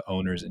talk to the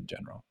owners in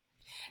general?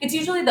 It's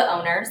usually the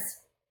owners,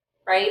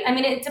 right? I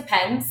mean, it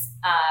depends,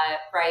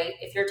 right?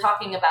 If you're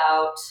talking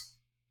about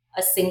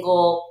a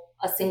single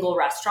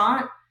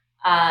restaurant,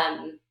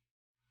 um,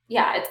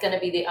 yeah, it's going to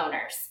be the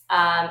owners.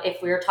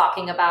 If we're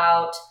talking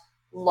about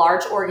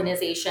large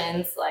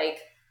organizations like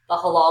the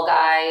Halal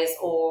Guys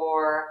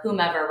or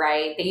whomever,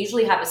 right? They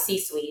usually have a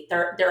C-suite.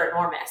 They're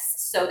enormous,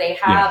 so they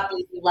Yeah. have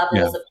these Yeah.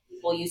 levels of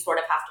people you sort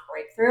of have to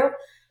break through.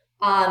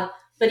 Um,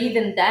 but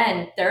even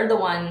then, they're the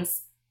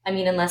ones, I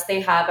mean, unless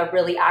they have a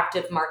really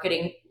active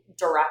marketing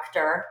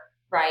director,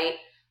 right?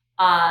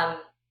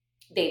 Um,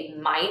 they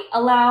might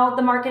allow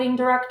the marketing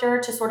director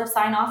to sort of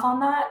sign off on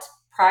that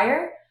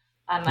prior.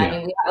 I Yeah.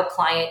 mean, we have a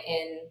client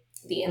in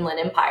the Inland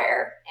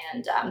Empire,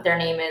 and their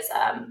name is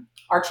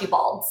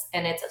Archibald's,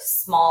 and it's a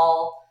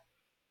small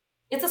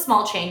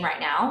chain right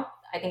now.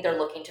 I think they're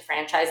looking to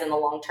franchise in the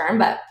long term,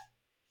 but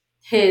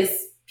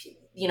his,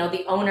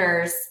 the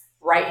owner's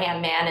right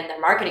hand man and their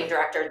marketing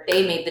director,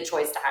 they made the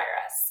choice to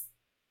hire us.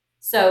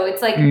 So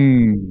it's like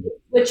Mm.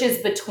 which is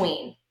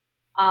between.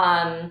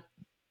 Um,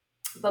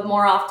 but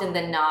more often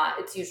than not,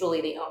 it's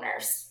usually the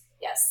owners.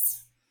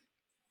 Yes.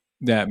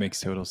 That makes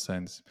total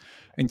sense.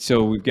 And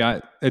so we've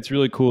got it's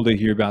really cool to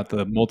hear about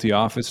the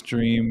multi-office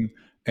dream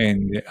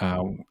and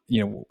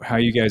how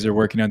you guys are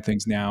working on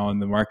things now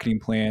and the marketing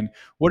plan.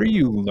 What are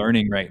you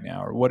learning right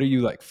now, or what are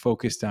you like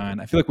focused on?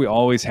 I feel like we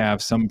always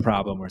have some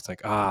problem where it's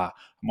like, I'm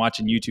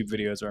watching YouTube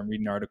videos or I'm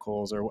reading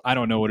articles or I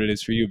don't know what it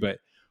is for you, but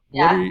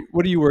Yeah.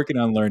 what are you working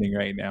on learning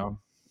right now?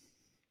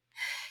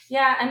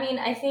 Yeah. I mean,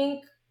 I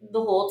think the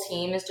whole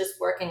team is just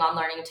working on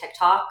learning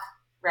TikTok,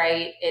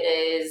 right? It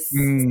is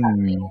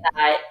something Mm,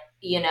 that,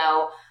 you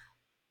know,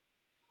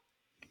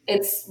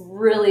 it's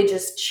really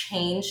just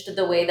changed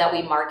the way that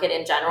we market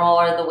in general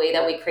or the way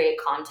that we create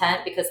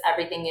content because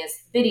everything is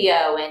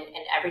video and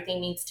everything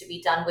needs to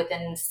be done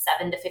within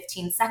 7 to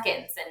 15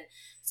 seconds. And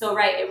so,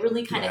 right, it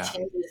really kind of yeah.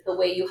 changes the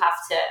way you have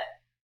to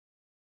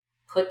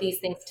put these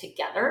things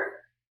together.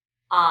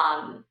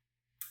 Um,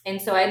 and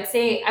so I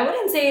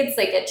wouldn't say it's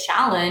like a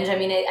challenge. I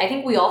mean, I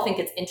think we all think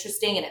it's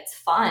interesting and it's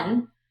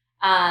fun.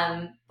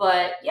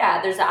 But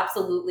yeah, there's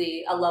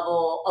absolutely a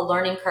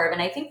learning curve.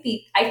 And I think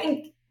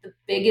the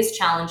biggest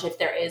challenge, if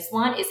there is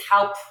one, is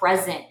how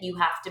present you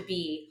have to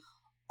be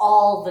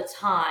all the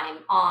time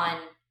on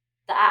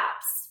the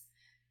apps.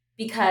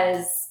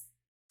 Because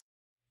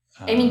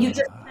I mean, you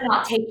just Uh,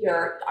 cannot take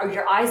your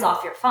eyes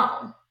off your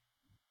phone,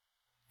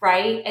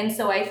 right? And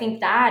so I think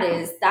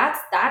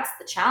that's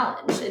the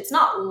challenge. It's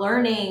not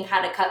learning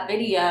how to cut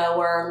video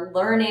or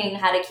learning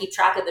how to keep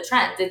track of the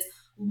trends. It's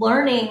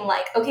learning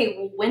like, okay,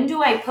 well, when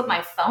do I put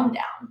my phone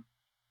down?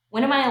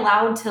 When am I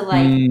allowed to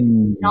like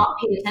mm, not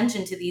pay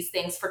attention to these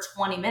things for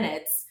 20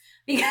 minutes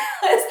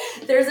because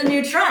there's a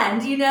new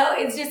trend,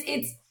 it's just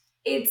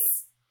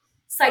it's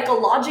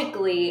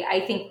psychologically,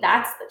 I think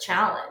that's the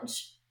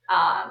challenge.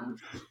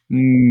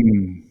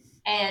 Mm,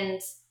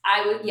 And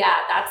I would, yeah,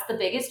 that's the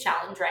biggest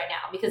challenge right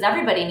now because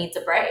everybody needs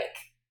a break,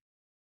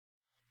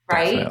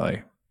 right?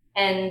 definitely.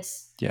 And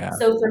Yeah.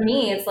 so for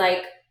me, it's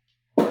like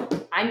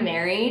I'm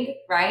married,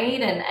 right?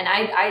 And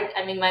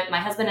I mean, my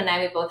husband and I,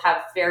 we both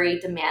have very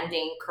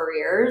demanding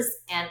careers.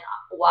 And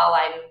while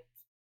I'm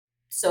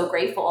so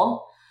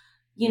grateful,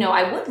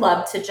 I would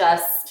love to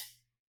just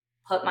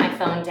put my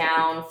phone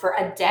down for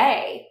a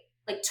day,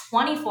 like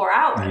 24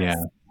 hours, Yeah.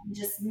 and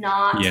just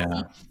not be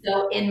Yeah.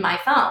 so in my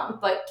phone.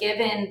 But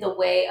given the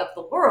way of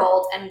the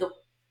world and the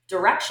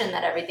direction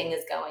that everything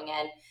is going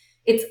in,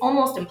 it's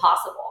almost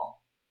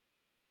impossible,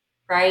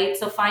 right?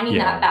 So finding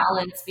that Yeah.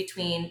 balance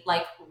between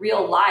like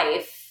real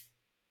life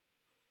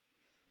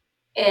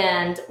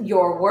and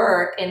your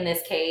work in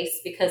this case,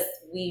 because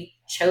we've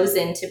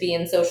chosen to be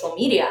in social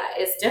media,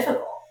 is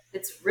difficult.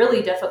 It's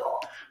really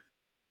difficult.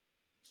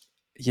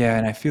 Yeah.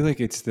 And I feel like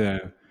it's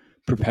the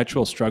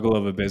perpetual struggle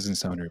of a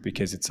business owner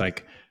because it's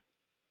like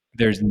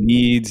there's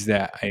needs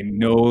that I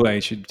know I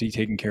should be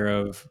taken care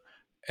of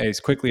as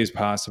quickly as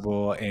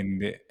possible.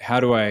 And how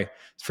do I,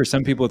 for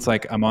some people, it's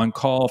like I'm on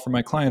call for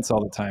my clients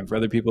all the time. For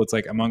other people, it's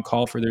like I'm on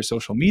call for their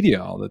social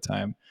media all the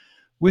time.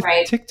 With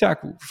Right.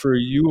 TikTok for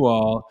you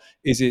all,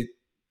 is it,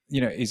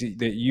 is it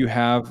that you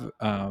have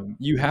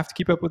to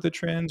keep up with the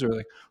trends,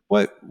 or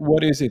like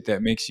what is it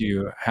that makes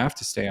you have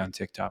to stay on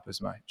TikTok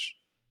as much?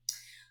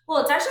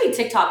 Well, it's actually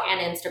TikTok and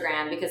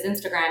Instagram because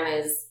Instagram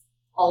is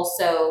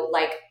also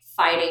like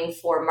fighting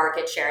for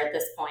market share at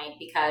this point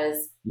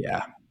because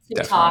Yeah,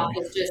 TikTok definitely.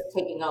 is just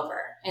taking over.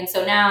 And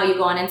so now you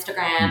go on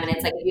Instagram and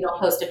it's Mhm. like if you don't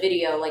post a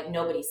video, like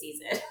nobody sees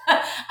it.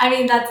 I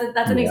mean, that's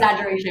an Yeah,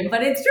 exaggeration,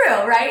 but it's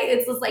true, right?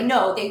 It's just like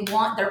no,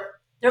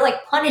 they're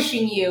like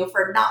punishing you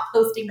for not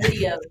posting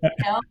videos, you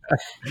know?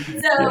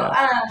 So yeah,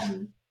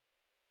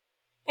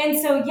 and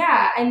so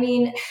yeah, I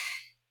mean,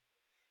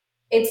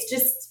 it's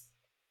just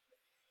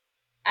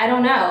I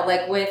don't know,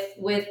 like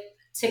with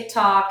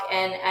TikTok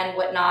and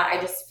whatnot, I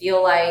just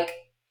feel like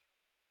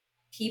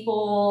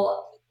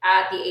people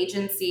at the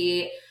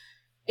agency,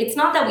 it's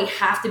not that we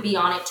have to be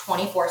on it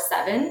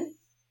 24/7,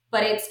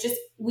 but it's just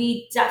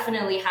we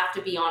definitely have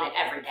to be on it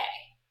every day,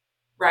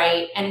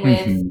 right? And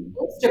with hmm,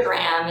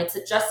 Instagram, it's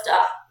just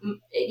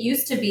it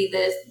used to be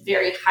this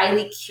very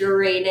highly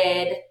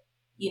curated,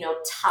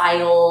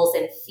 tiles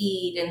and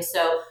feed. And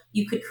so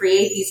you could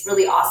create these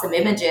really awesome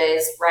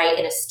images, right,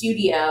 in a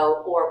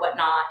studio or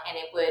whatnot, and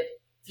it would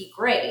be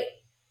great.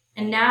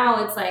 And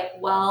now it's like,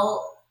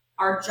 well,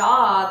 our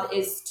job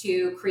is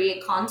to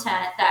create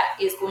content that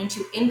is going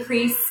to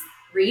increase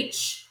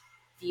reach,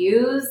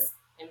 views,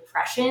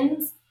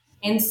 impressions.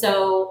 And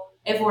so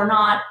if we're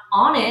not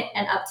on it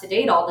and up to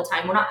date all the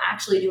time, we're not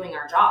actually doing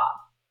our job,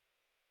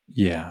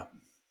 yeah.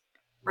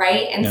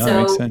 right? And No, that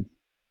makes so sense.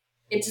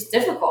 it's just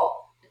difficult.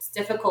 It's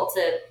difficult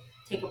to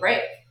take a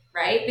break,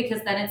 right?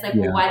 Because then it's like,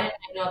 well, Yeah, why didn't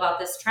I know about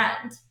this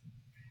trend?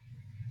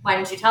 Why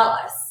didn't you tell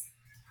us?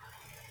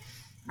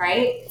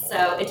 Right?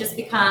 So it just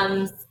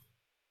becomes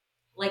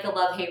like a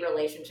love hate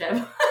relationship,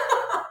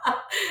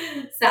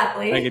 I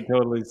sadly. could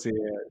totally see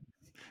it.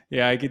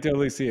 Yeah, I could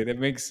totally see it. It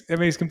makes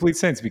complete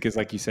sense because,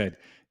 like you said,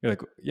 you're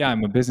like, yeah,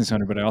 I'm a business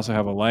owner, but I also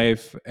have a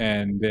life,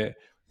 and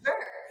Sure.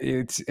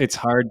 it's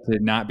hard to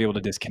not be able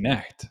to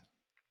disconnect.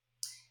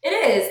 It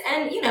is.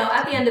 And,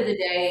 at the end of the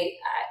day,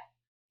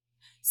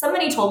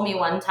 somebody told me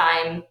one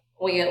time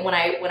when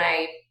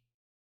I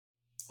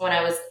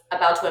was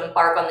about to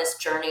embark on this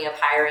journey of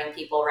hiring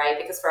people, right?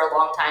 Because for a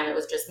long time it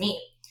was just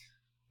me.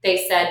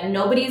 They said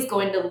nobody's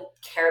going to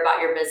care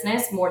about your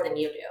business more than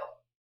you do.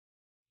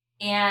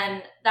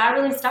 And that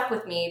really stuck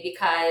with me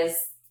because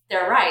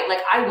they're right.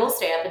 Like I will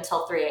stay up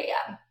until 3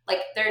 a.m. Like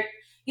they're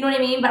you know what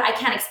I mean? But I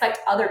can't expect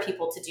other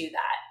people to do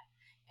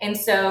that. And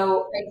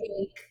so I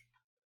think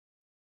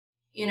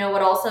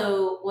what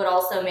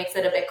also makes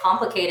it a bit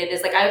complicated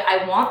is like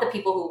I want the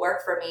people who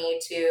work for me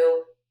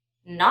to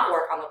not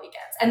work on the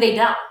weekends, and they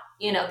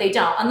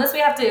don't unless we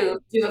have to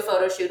do a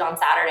photo shoot on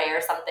Saturday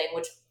or something,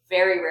 which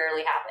very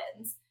rarely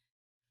happens.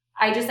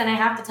 I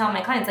have to tell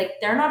my clients like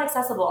they're not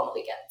accessible on the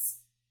weekends.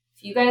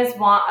 If you guys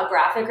want a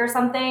graphic or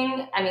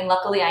something, I mean,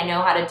 luckily I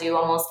know how to do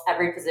almost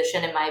every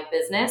position in my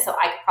business, so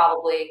I could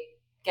probably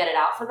get it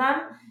out for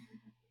them.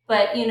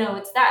 But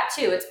it's that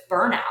too. It's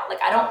burnout.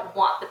 Like I don't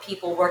want the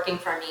people working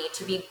for me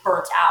to be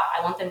burnt out.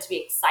 I want them to be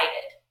excited,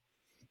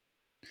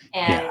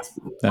 and Yeah,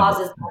 it that makes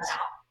causes sense.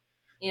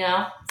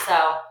 burnout.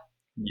 So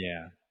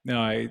Yeah.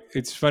 No,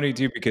 it's funny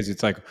too because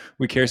it's like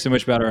we care so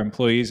much about our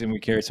employees and we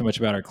care so much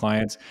about our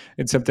clients,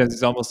 and sometimes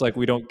it's almost like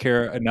we don't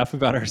care enough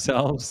about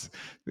ourselves,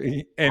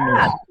 and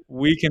yeah,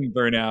 we can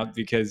burn out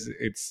because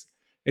it's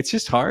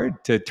just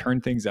hard to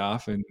turn things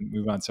off and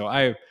move on. So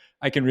I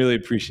can really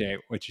appreciate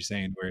what you're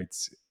saying, where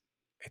it's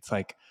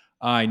like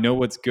I know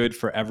what's good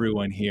for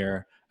everyone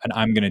here, and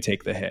I'm going to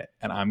take the hit,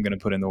 and I'm going to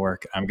put in the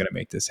work, and I'm going to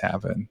make this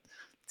happen.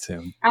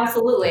 So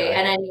absolutely. yeah,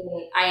 And I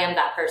mean, I am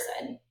that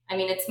person. I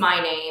mean, it's my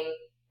name.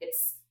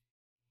 It's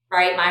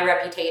right? My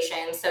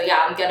reputation. So yeah,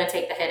 I'm going to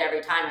take the hit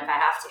every time if I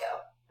have to,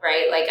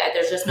 right? Like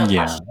there's just no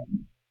Yeah.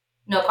 question.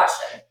 No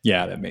question.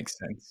 Yeah, that makes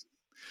sense.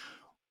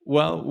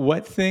 Well,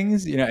 what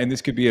things, and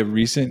this could be a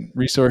recent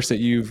resource that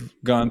you've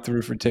gone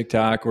through for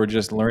TikTok or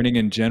just learning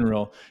in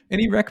general,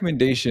 any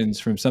recommendations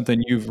from something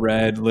you've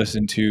read,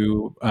 listened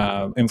to,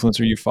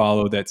 influencer you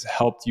follow that's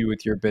helped you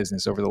with your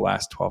business over the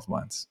last 12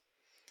 months?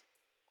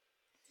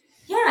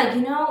 Yeah,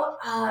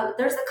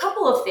 there's a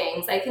couple of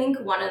things. I think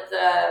one of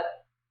the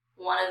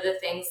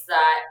things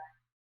that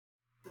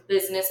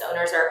business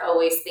owners are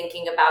always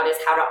thinking about is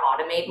how to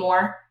automate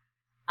more.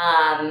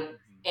 And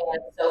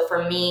so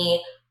for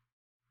me,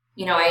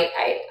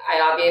 I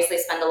obviously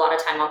spend a lot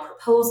of time on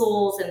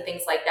proposals and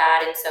things like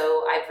that. And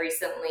so I've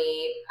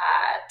recently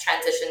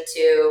transitioned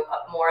to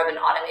more of an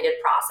automated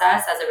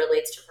process as it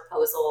relates to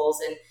proposals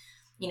and,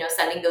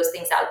 sending those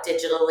things out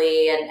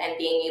digitally and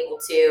being able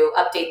to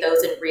update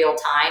those in real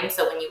time.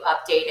 So when you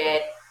update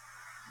it,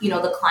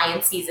 the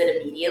client sees it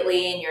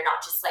immediately and you're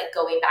not just like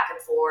going back and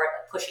forth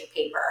pushing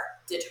paper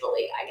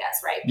digitally, I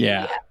guess, right?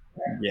 Yeah. PDF,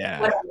 Yeah.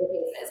 whatever the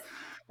case is.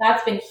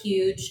 That's been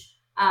huge.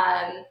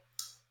 Uh,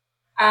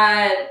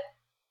 I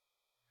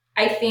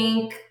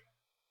think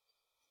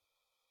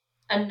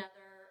another,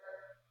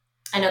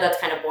 I know that's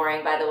kind of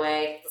boring, by the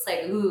way. It's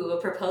like, ooh,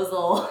 a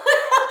proposal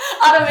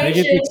I think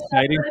it's automation.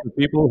 exciting for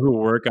people who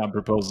work on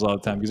proposals all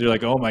the time because they're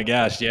like, oh my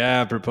gosh,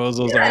 yeah,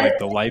 proposals are Yeah, like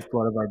the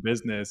lifeblood of our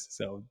business.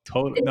 So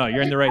totally, it's no,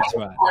 you're in the right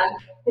spot.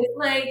 it's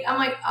like, I'm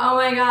like, oh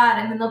my God.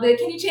 And then they'll be like,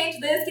 can you change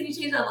this? Can you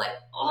change that? I'm like,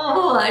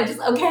 oh,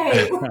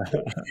 okay.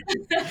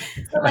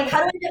 So I'm like, how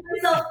do I get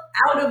myself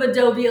out of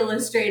Adobe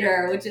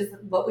Illustrator, which is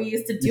what we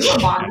used to do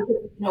them on because,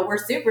 we're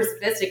super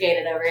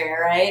sophisticated over here,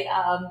 right?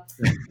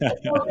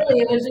 So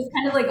really, it was just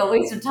kind of like a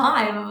waste of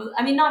time.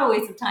 I mean, not a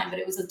waste of time, but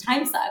it was a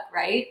time suck,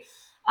 right?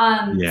 So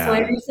I Yeah.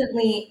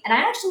 recently, and I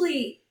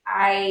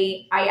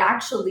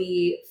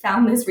actually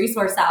found this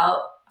resource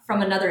out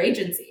from another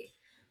agency.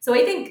 So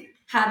I think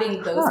Huh.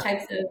 having those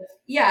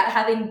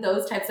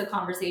types of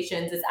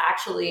conversations is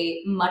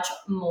actually much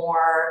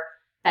more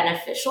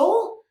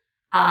beneficial.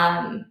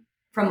 Um,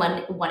 from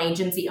one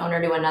agency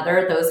owner to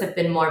another, those have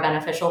been more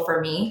beneficial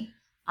for me.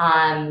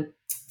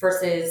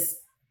 Versus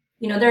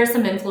there are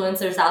some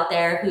influencers out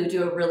there who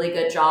do a really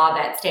good job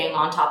at staying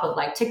on top of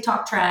like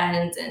TikTok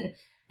trends and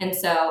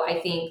so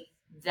I think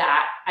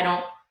that I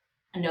know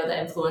the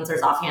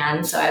influencers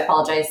offhand, so I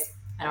apologize.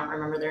 I don't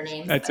remember their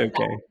names, That's but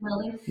okay.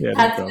 Yeah, no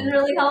that's been problem.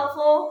 really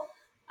helpful.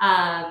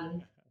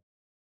 Um,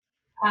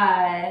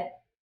 uh,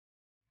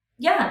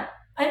 yeah,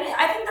 I think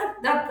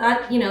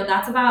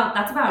that's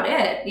about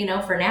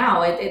it. For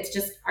now, it's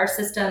just our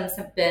systems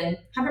haven't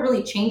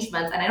really changed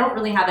much, and I don't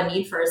really have a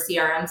need for a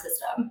CRM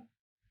system,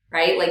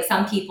 right? Like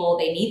some people,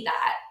 they need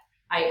that.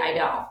 I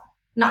don't.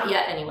 Not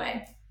yet,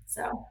 anyway.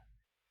 So,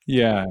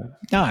 Yeah.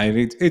 No,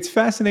 it's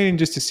fascinating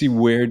just to see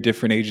where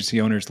different agency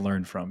owners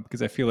learn from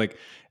because I feel like,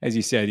 as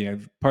you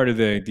said, part of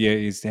the idea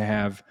is to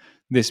have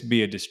this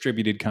be a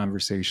distributed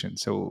conversation.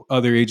 So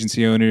other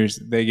agency owners,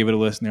 they give it a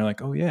listen. They're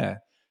like, oh, yeah,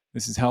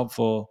 this is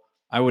helpful.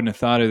 I wouldn't have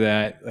thought of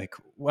that. Like,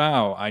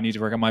 wow, I need to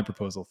work on my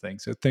proposal thing.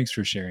 So thanks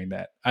for sharing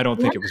that. I don't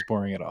yeah. think it was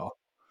boring at all.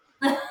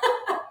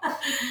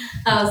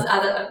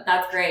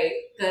 That's great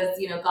because,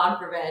 God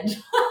forbid.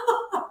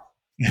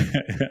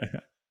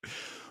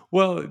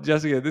 Well,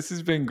 Jessica, this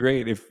has been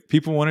great. If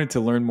people wanted to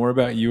learn more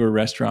about you or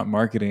restaurant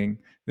marketing,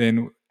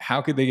 then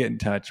how could they get in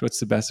touch? What's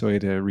the best way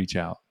to reach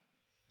out?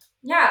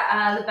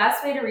 Yeah, the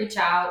best way to reach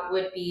out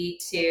would be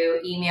to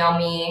email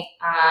me.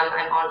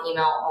 I'm on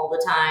email all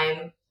the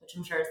time, which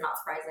I'm sure is not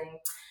surprising.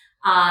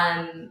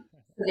 So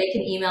they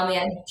can email me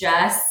at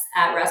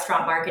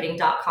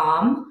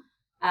jess@restaurantmarketing.com.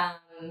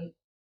 Um,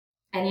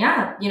 and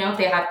yeah, if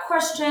they have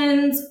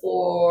questions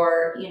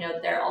or,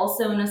 they're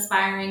also an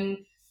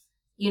aspiring,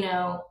 you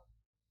know,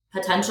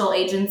 potential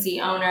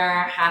agency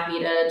owner, happy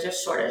to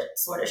just sort of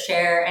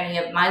share any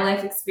of my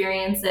life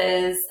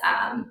experiences.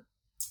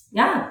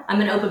 Yeah,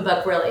 I'm an open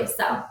book really.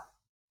 So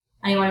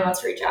anyone who wants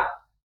to reach out.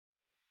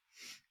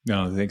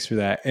 No, thanks for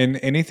that. And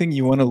anything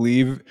you want to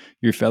leave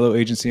your fellow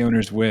agency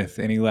owners with?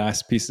 Any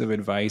last piece of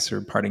advice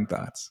or parting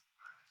thoughts?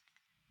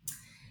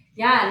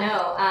 Yeah,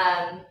 no,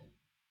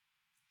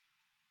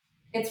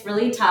 it's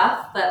really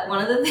tough, but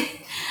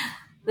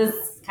this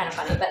is kind of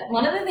funny, but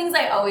one of the things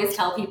I always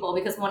tell people,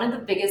 because one of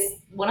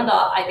the,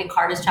 I think,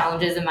 hardest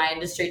challenges in my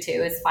industry too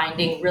is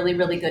finding really,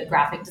 really good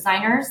graphic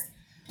designers.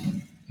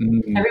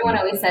 Everyone Mm,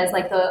 always says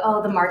like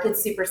the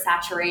market's super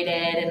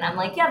saturated, and I'm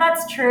like, yeah,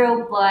 that's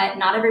true, but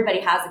not everybody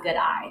has a good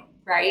eye,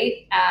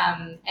 right?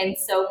 And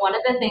so one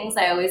of the things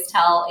I always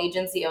tell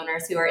agency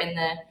owners who are in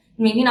the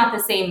maybe not the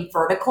same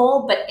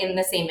vertical but in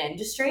the same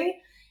industry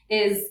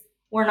is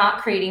we're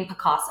not creating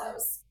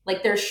Picassos.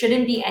 Like there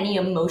shouldn't be any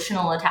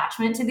emotional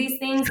attachment to these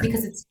things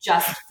because it's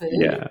just food.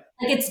 yeah.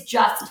 Like it's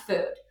just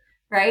food,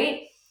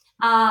 right?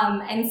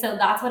 And so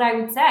that's what I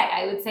would say.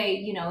 I would say,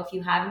 if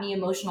you have any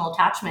emotional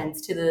attachments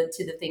to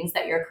the things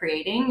that you're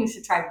creating, you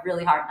should try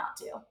really hard not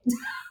to.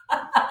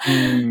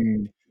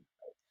 Mm,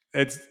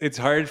 It's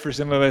hard for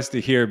some of us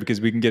to hear because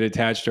we can get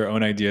attached to our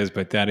own ideas,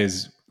 but that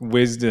is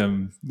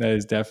wisdom. That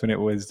is definite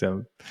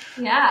wisdom.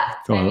 Yeah.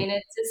 I Well, mean,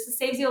 it just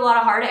saves you a lot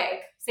of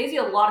heartache, saves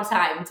you a lot of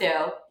time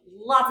too.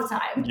 Lots of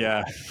time.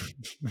 yeah,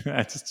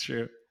 that's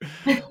true.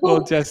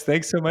 Well, Jess,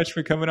 thanks so much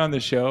for coming on the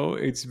show.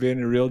 It's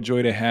been a real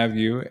joy to have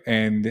you.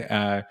 And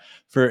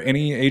for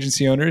any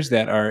agency owners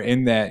that are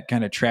in that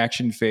kind of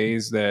traction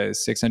phase, the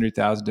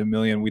 600,000 to a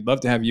million, we'd love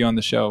to have you on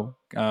the show.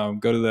 Go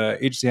to the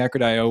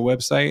agencyhacker.io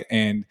website,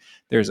 and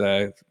there's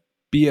a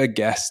be a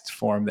guest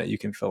form that you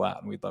can fill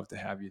out, and we'd love to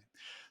have you.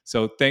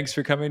 So thanks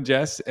for coming,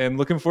 Jess, and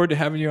looking forward to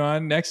having you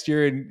on next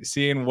year and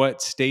seeing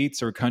what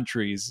states or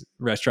countries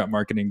restaurant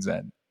marketing's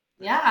in.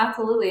 Yeah,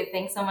 absolutely.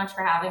 Thanks so much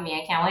for having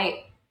me. I can't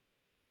wait.